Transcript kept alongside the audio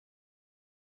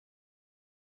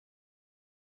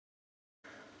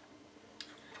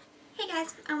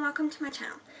guys, and welcome to my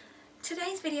channel.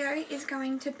 Today's video is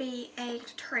going to be a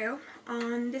tutorial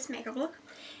on this makeup look.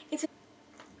 It's an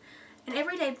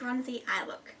everyday bronzy eye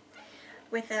look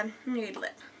with a nude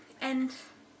lip, and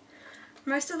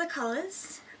most of the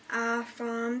colours are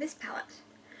from this palette,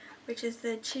 which is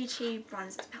the Chi Chi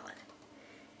Bronzers palette.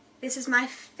 This is my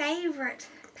favourite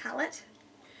palette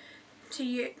to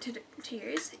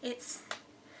use. It's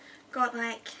got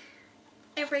like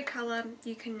every colour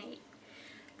you can need,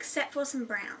 except for some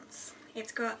browns.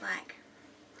 It's got like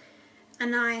a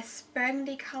nice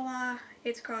burgundy colour,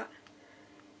 it's got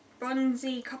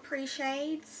bronzy coppery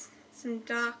shades, some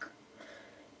dark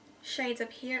shades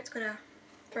up here, it's got a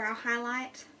brow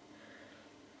highlight,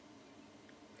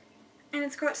 and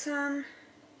it's got some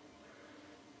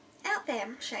out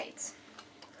there shades,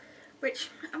 which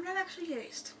I've never actually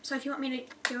used. So if you want me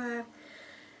to do a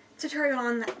tutorial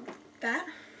on that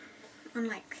on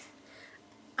like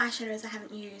eyeshadows I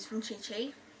haven't used from Chi Chi,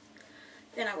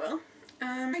 then I will.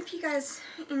 I hope you guys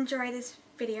enjoy this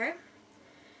video,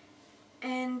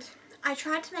 and I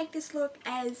tried to make this look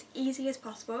as easy as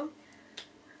possible.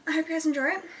 I hope you guys enjoy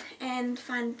it and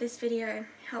find this video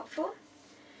helpful,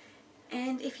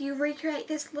 and if you recreate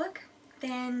this look,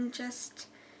 then just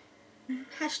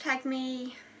hashtag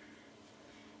me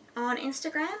on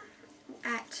Instagram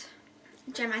at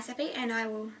Gemma Iseppi, and I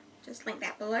will just link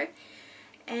that below.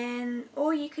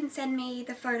 Or you can send me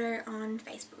the photo on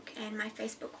Facebook, and my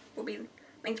Facebook will be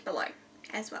linked below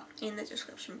as well in the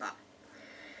description bar.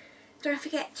 Don't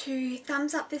forget to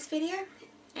thumbs up this video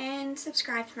and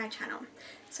subscribe to my channel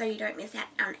so you don't miss out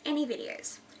on any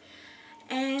videos.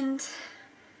 And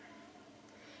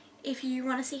if you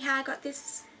want to see how I got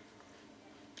this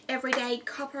everyday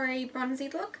coppery bronzy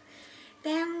look,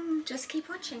 then just keep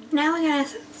watching. Now we're going to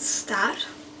start.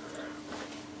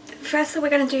 Firstly, we're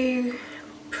going to do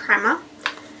primer,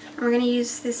 and we're going to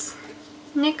use this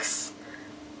NYX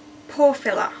Pore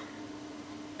Filler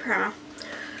primer.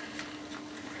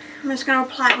 I'm just going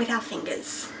to apply it with our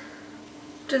fingers.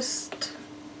 Just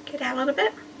get out a little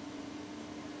bit,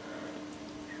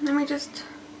 and then we just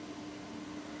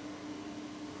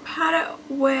pat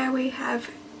it where we have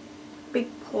big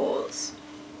pores.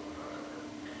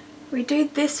 We do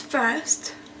this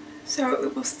first so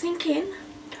it will sink in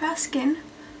to our skin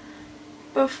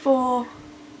before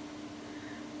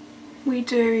we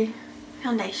do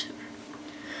foundation.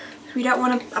 We don't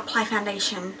want to apply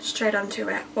foundation straight onto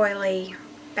an oily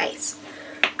base,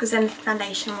 because then the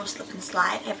foundation will slip and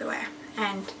slide everywhere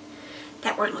and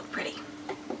that won't look pretty.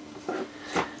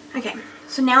 Okay,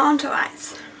 so now onto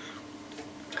eyes.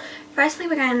 Firstly,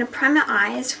 we're going to prime our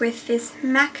eyes with this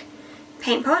MAC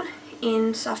paint pot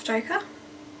in soft ochre.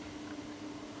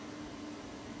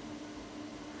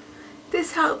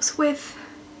 This helps with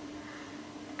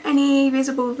any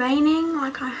visible veining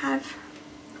like I have,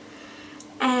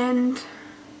 and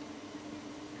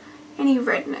any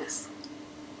redness.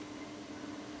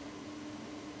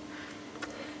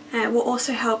 And it will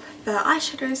also help the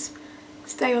eyeshadows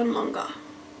stay on longer.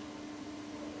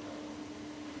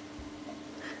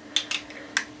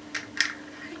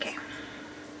 Okay.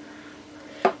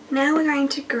 Now we're going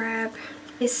to grab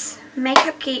this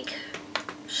Makeup Geek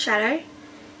shadow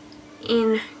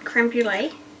in Creme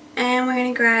Brûlée, and we're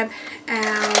going to grab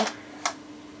our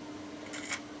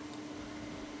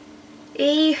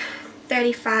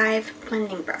E35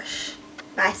 blending brush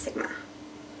by Sigma.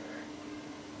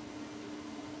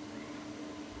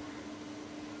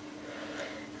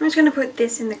 I'm just going to put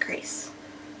this in the crease.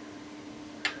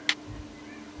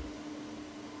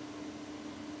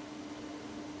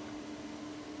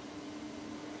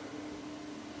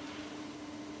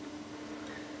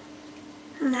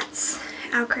 And that's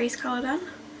our crease colour done.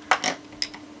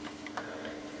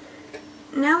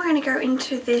 Now we're going to go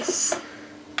into this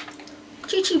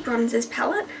Chi Chi Bronzers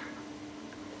palette.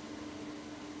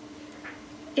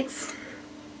 It's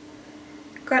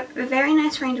got a very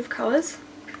nice range of colours.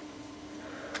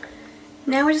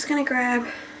 Now we're just going to grab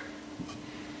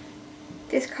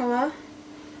this colour,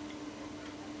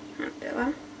 that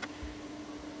one,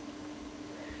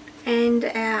 and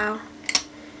our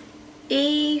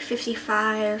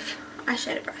E55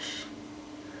 eyeshadow brush.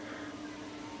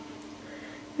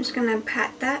 I'm just going to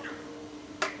pat that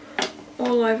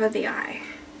all over the eye.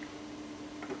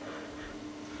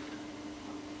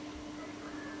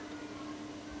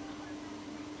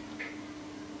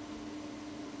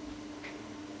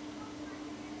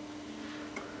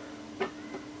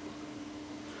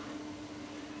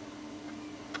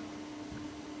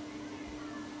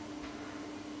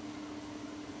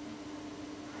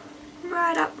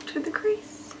 Right up to the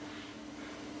crease.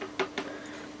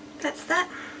 That's that.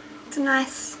 It's a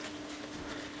nice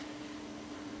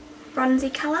bronzy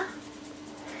colour.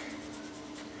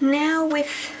 Now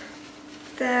with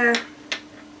the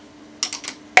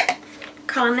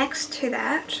colour next to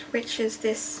that, which is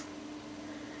this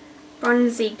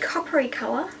bronzy coppery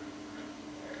colour,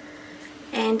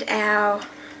 and our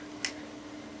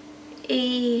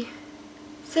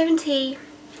E70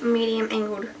 medium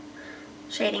angled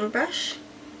shading brush,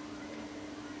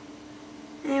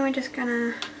 and we're just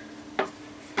gonna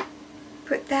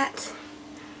put that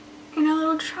in a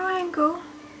little triangle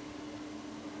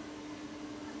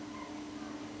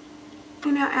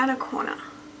in our outer corner.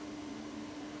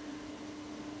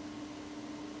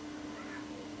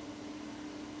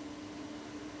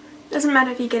 Doesn't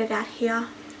matter if you get it out here,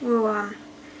 we'll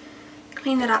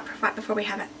clean that up right before we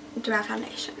have it do our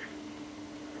foundation.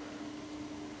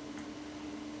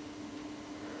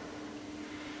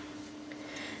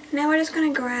 Now we're just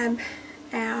going to grab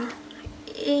our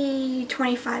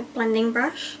E25 blending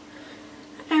brush,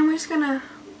 and we're just going to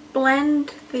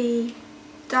blend the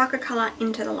darker colour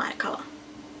into the lighter colour,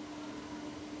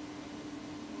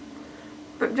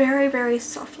 but very, very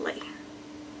softly.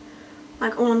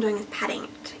 Like, all I'm doing is patting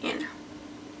it in.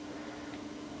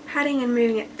 Patting and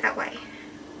moving it that way.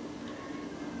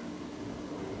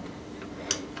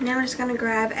 Now I'm just going to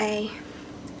grab a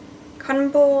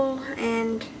cotton ball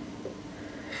and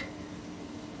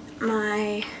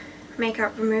my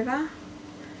makeup remover.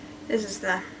 This is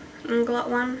the Inglot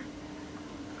one.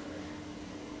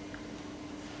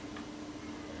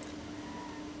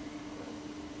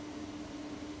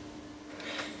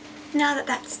 Now that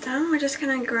that's done, we're just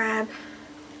going to grab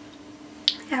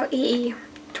our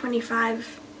E25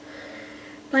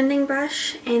 blending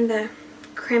brush and the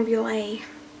Creme Brûlée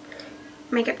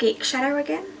Makeup Geek shadow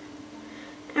again,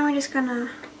 and we're just going to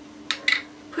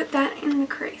put that in the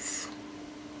crease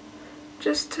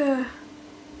just to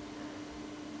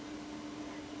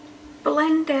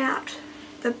blend out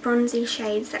the bronzy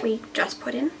shades that we just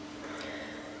put in,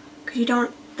 because you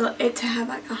don't want it to have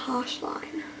like a harsh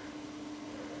line.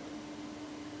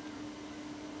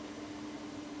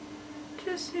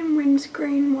 Just in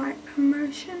windscreen wipe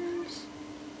motions.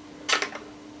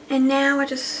 And now we're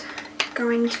just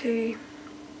going to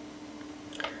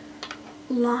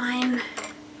line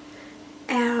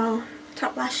our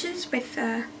top lashes with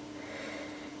the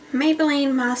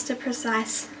Maybelline Master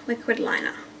Precise Liquid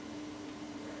Liner.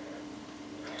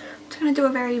 Just going to do a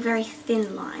very, very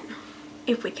thin line,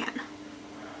 if we can.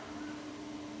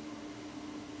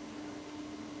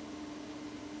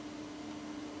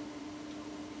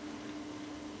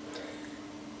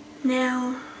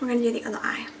 Now we're going to do the other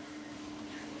eye.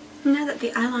 Now that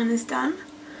the eyeliner is done,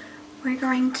 we're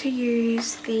going to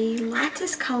use the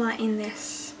lightest colour in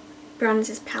this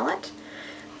bronzes palette,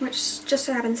 which just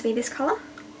so happens to be this colour.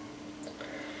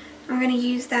 I'm going to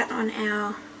use that on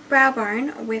our brow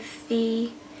bone with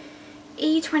the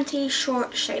E20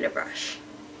 short shader brush.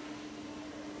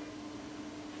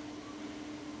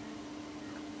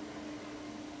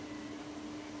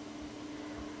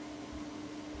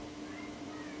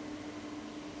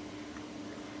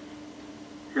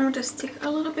 And we'll just stick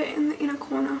a little bit in the inner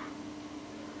corner.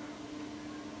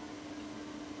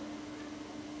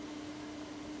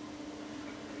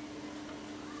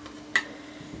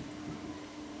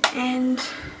 And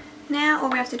now all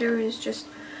we have to do is just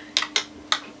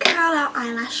curl our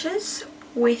eyelashes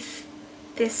with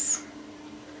this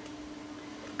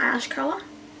eyelash curler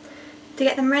to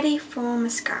get them ready for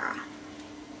mascara.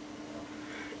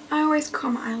 I always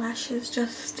curl my eyelashes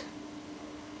just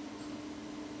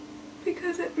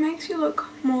because it makes you look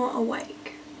more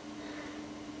awake.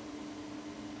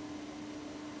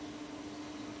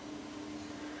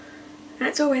 And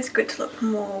it's always good to look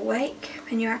more awake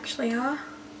than you actually are.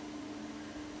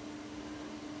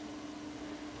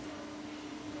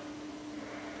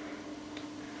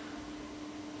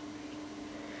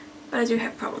 But I do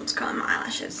have problems curling my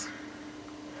eyelashes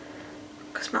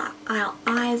because my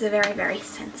eyes are very, very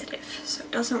sensitive, so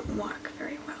it doesn't work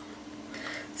very well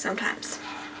sometimes.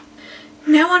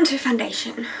 Now on to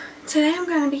foundation. Today I'm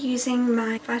going to be using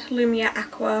my Vitalumiere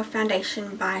Aqua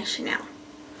foundation by Chanel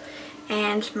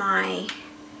and my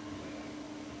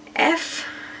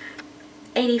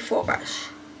F84 brush,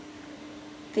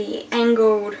 the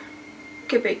angled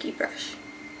kabuki brush.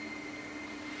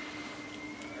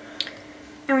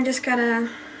 And we're just gonna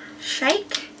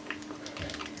shake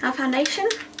our foundation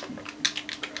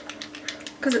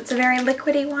because it's a very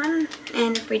liquidy one,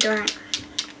 and if we don't,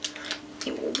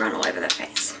 it will run all over the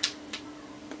face.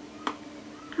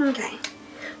 Okay,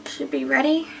 should be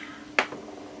ready.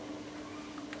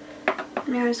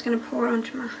 Now I'm just going to pour it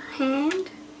onto my hand.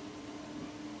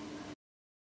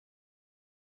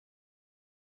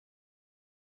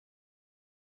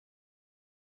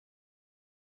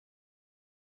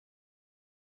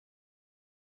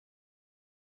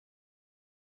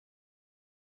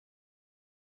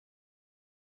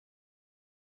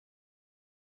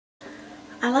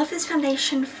 I love this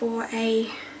foundation for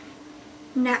a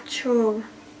natural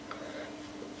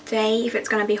day if it's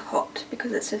going to be hot,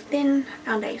 because it's a thin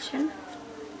foundation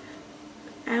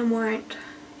and it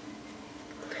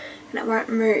won't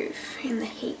move in the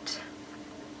heat.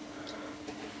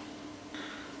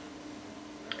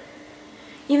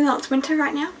 Even though it's winter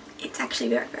right now, it's actually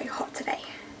very, very hot today.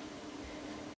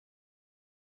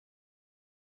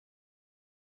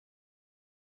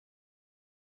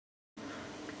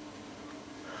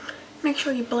 Make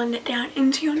sure you blend it down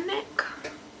into your neck.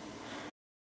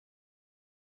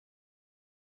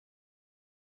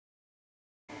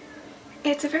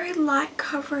 It's a very light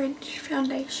coverage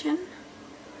foundation,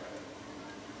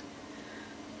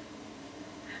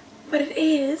 but it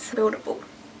is buildable.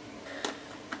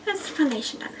 That's the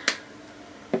foundation done.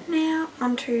 Now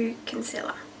onto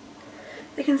concealer.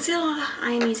 The concealer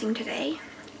I am using today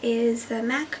is the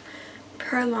MAC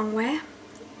Pro Longwear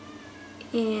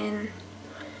in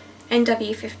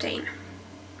NW15.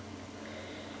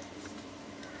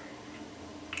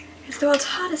 It's the world's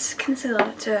hardest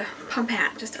concealer to pump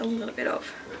out just a little bit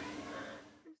of.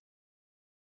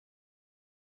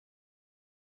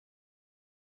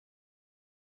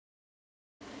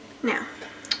 Now,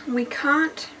 we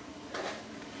can't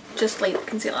just leave the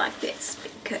concealer like this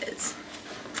because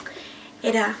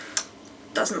it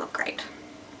doesn't look great.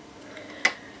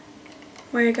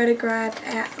 We're going to grab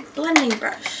our blending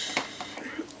brush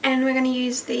and we're going to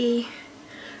use the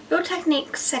Real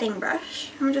Technique setting brush.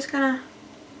 I'm just going to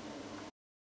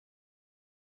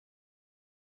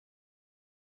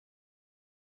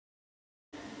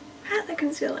pat the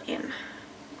concealer in.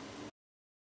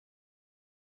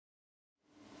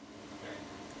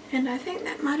 And I think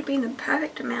that might have been the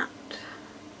perfect amount.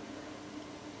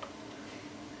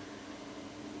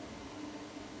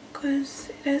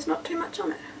 Because there's not too much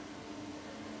on it.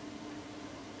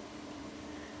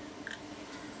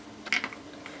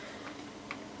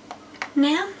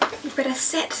 Now we've got to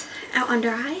set our under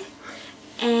eye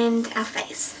and our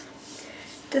face.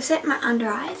 To set my under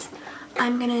eyes,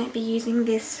 I'm going to be using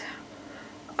this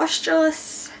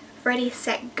Australis Ready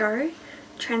Set Go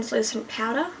translucent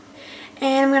powder.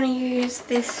 And I'm going to use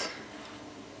this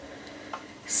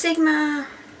Sigma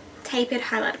tapered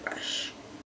highlighter brush.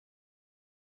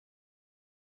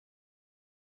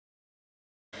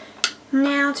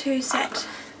 Now to set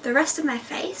the rest of my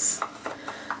face,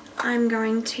 I'm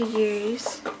going to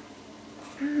use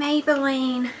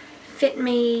Maybelline Fit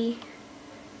Me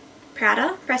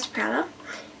powder, pressed powder,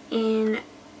 in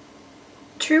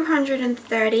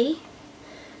 230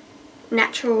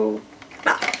 natural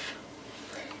buff.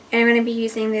 And I'm going to be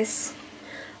using this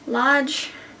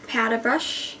large powder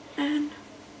brush, and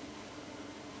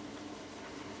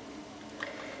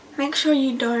make sure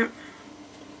you don't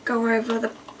go over the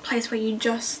place where you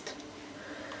just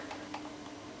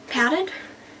powdered,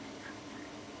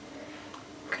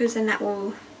 because then the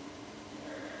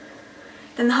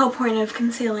whole point of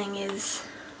concealing is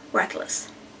worthless.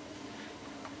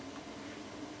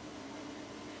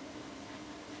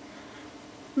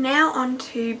 Now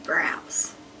onto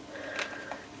brows.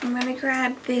 I'm going to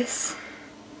grab this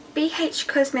BH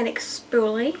Cosmetics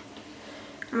spoolie.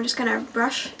 I'm just going to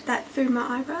brush that through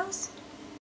my eyebrows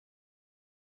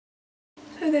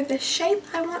so they're the shape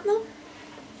I want them.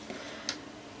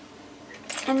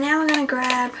 And now we're going to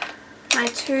grab my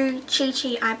two Chi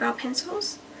Chi eyebrow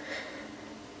pencils.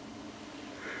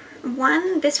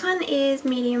 This one is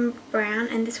medium brown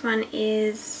and this one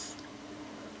is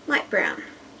light brown.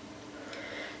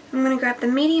 I'm going to grab the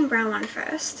medium brown one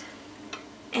first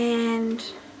and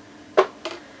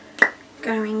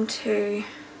going to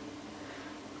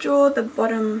draw the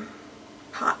bottom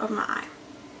part of my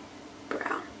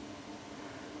eyebrow.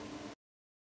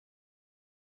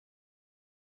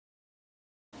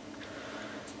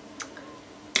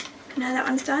 Now that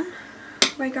one's done,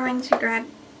 we're going to grab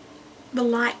the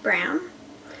light brown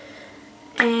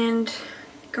and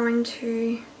going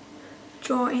to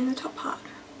draw in the top part.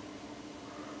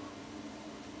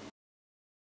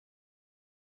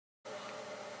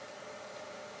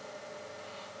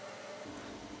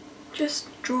 Just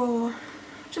draw,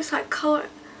 just like colour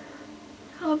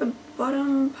the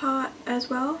bottom part as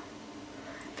well.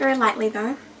 Very lightly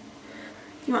though.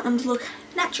 You want them to look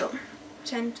natural.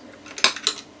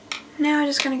 Now I'm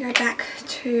just going to go back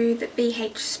to the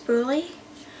BH spoolie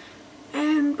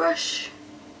and brush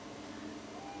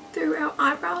through our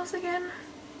eyebrows again.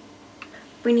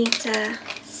 We need to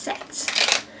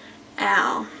set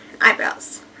our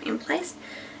eyebrows in place,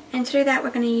 and to do that we're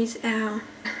going to use our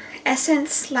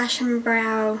Essence Lash and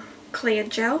Brow Clear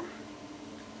Gel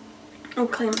or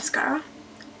Clear Mascara.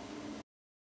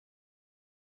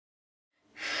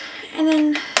 And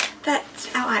then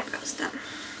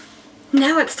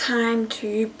Now it's time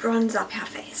to bronze up our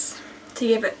face to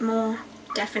give it more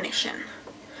definition.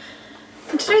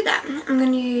 And to do that, I'm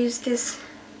going to use this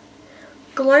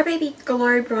Glow Baby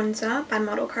Glow Bronzer by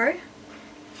Modelco.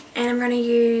 And I'm going to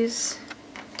use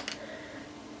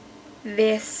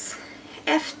this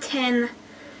F10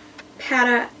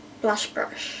 powder blush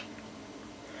brush.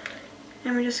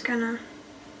 And we're just going to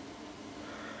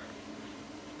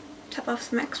tap off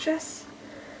some extras.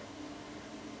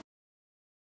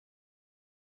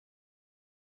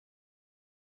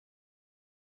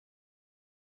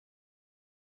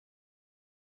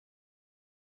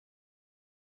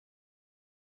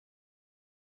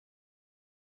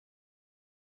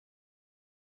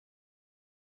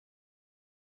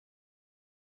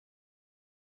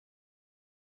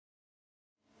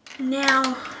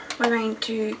 Now we're going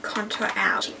to contour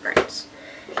our cheekbones.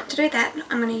 To do that,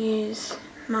 I'm going to use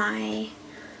my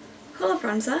Hoola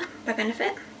bronzer by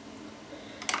Benefit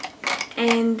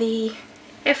and the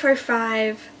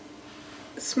F05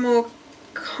 small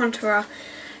contour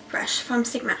brush from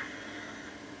Sigma.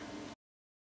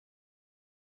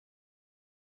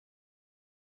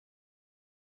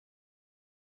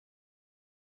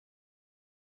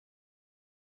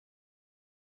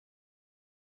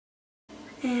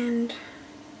 And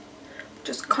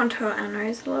just contour our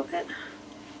nose a little bit.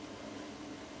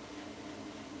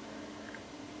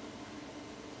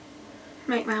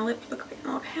 Make my lip look a bit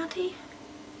more pouty.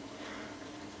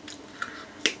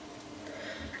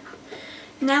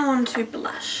 Now on to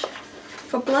blush.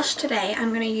 For blush today, I'm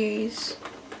going to use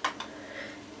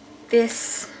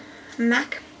this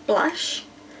MAC blush.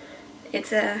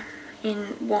 It's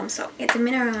in Warm Sock. It's a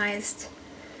mineralized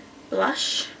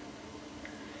blush.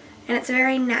 And it's a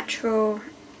very natural,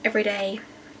 everyday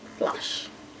blush.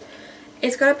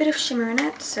 It's got a bit of shimmer in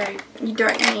it, so you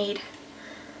don't need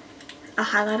a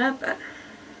highlighter, but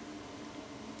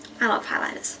I love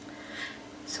highlighters.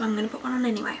 So I'm going to put one on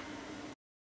anyway.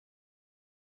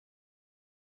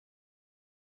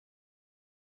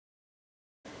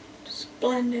 Just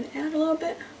blend it out a little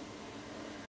bit.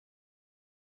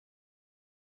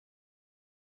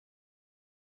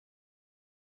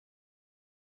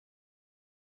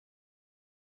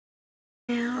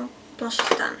 Now blush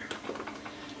is done.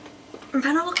 It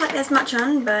might not look like there's much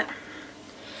on, but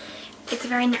it's a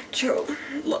very natural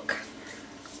look.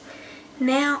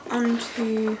 Now on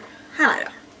to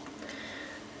highlighter.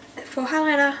 For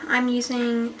highlighter, I'm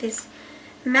using this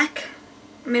MAC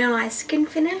Mineralise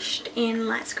Skinfinish in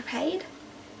Lightscapade.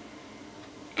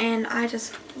 And I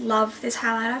just love this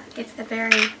highlighter. It's a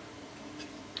very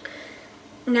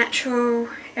natural,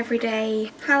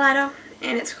 everyday highlighter,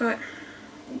 and it's got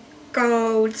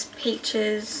golds,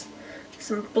 peaches,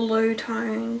 some blue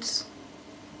tones,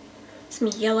 some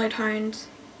yellow tones.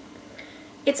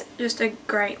 It's just a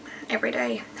great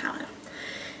everyday highlighter.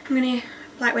 I'm going to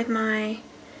apply it with my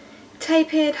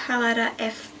tapered highlighter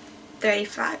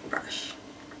F35 brush.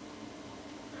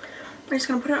 We're just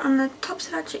going to put it on the tops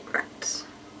of our cheekbones.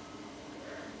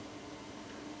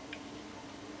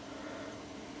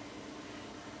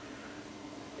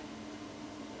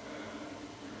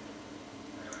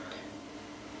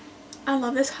 I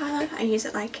love this highlighter. I use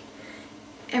it like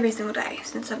every single day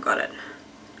since I've got it.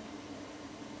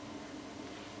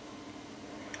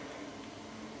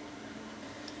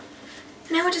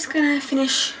 Now we're just going to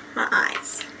finish my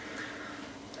eyes.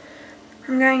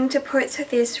 I'm going to put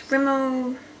this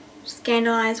Rimmel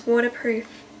Scandaleyes waterproof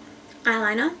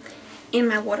eyeliner in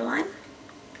my waterline.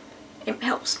 It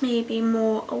helps me be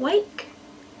more awake.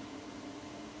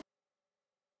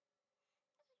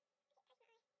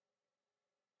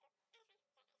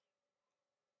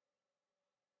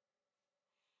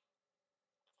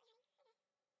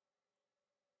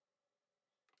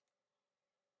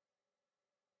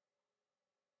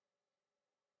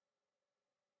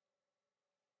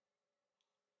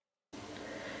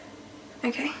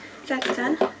 Okay, that's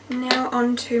done. Now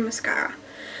on to mascara.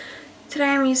 Today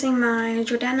I'm using my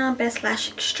Jordana Best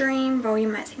Lash Extreme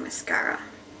Volumizing Mascara.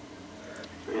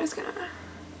 I'm just gonna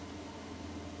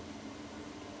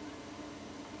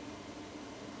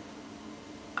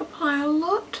apply a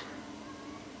lot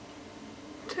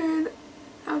to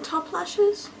our top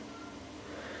lashes.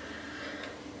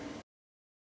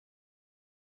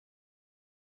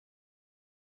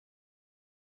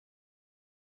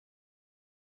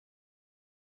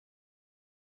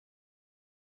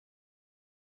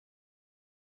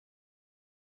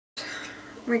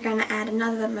 We're going to add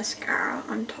another mascara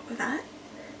on top of that.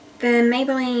 The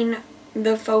Maybelline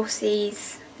The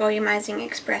Falsies Volumizing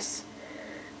Express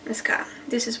Mascara.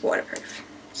 This is waterproof.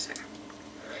 So,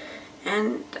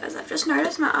 and as I've just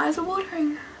noticed, my eyes are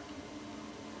watering.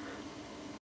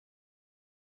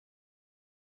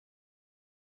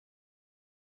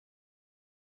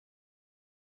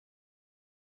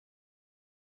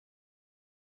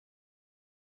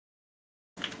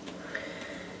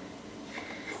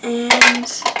 And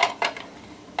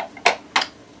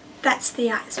that's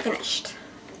the eyes finished.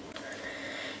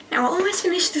 Now we're almost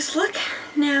finished this look.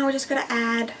 Now we're just going to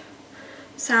add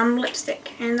some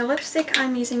lipstick. And the lipstick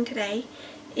I'm using today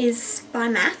is by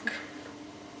MAC.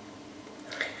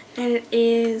 And it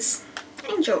is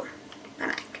Angel by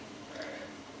MAC.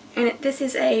 And this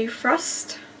is a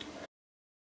Frost.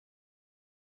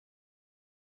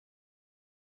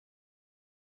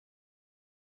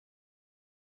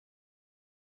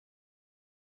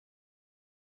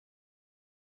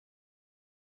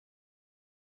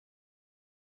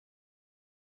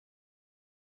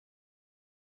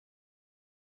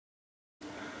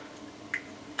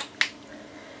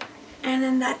 And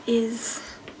then that is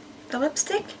the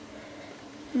lipstick.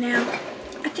 Now,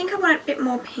 I think I want it a bit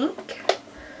more pink,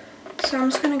 so I'm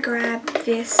just going to grab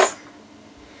this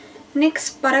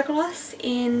NYX Buttergloss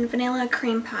in Vanilla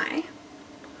Cream Pie.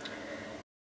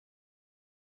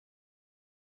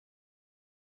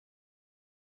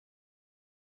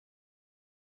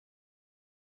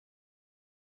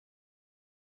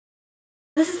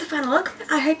 This is the final look.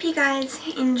 I hope you guys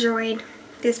enjoyed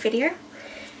this video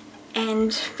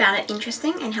and found it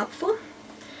interesting and helpful.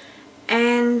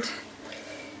 And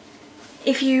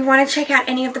if you want to check out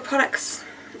any of the products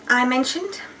I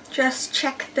mentioned, just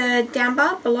check the down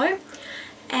bar below,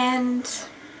 and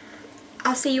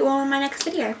I'll see you all in my next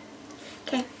video.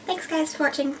 Okay, thanks guys for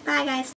watching. Bye guys.